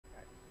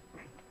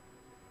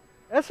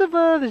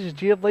Esiva, this is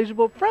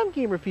GFLaserBolt from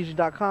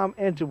GamerFusion.com,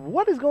 and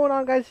what is going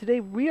on, guys? Today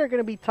we are going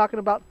to be talking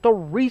about the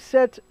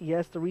reset.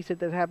 Yes, the reset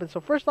that happened.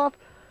 So first off,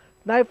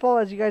 Nightfall,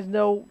 as you guys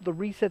know, the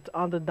reset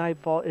on the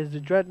Nightfall is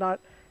the Dreadnought,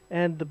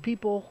 and the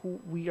people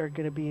who we are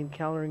going to be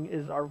encountering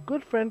is our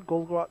good friend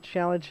Golgrot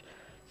Challenge.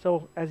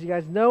 So as you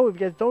guys know, if you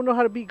guys don't know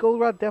how to beat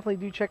Golgrot, definitely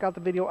do check out the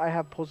video I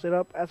have posted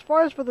up. As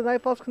far as for the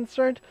Nightfall is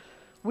concerned,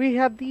 we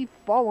have the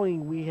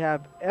following. We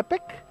have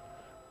Epic,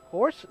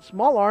 Horse,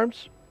 Small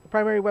Arms.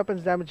 Primary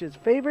weapons damage is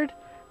favored.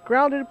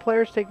 Grounded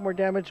players take more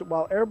damage,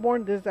 while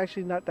airborne, this is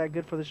actually not that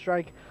good for the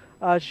strike.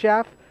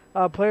 Shaft,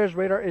 player's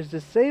radar is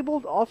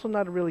disabled, also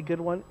not a really good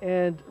one.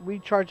 And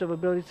recharge of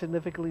ability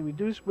significantly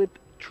reduced with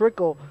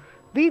Trickle.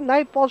 The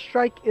Nightfall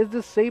Strike is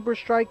the Saber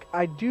Strike.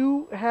 I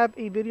do have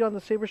a video on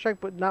the Saber Strike,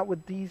 but not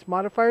with these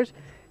modifiers.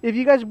 If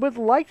you guys would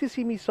like to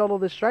see me solo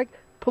this strike,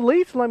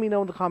 please let me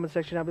know in the comment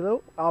section down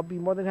below. I'll be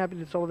more than happy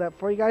to solo that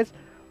for you guys.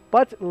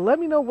 But let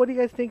me know what do you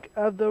guys think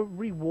of the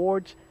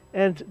rewards.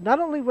 And not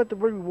only what the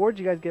rewards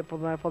you guys get for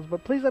the Nightfalls,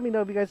 but please let me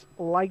know if you guys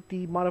like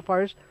the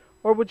modifiers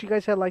or what you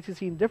guys had liked to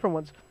see in different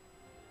ones.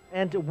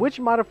 And which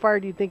modifier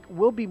do you think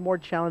will be more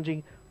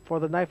challenging for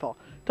the Nightfall?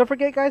 Don't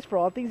forget, guys, for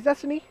all things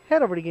Destiny,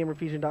 head over to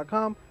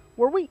GamerFusion.com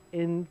where we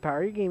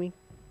empower your gaming.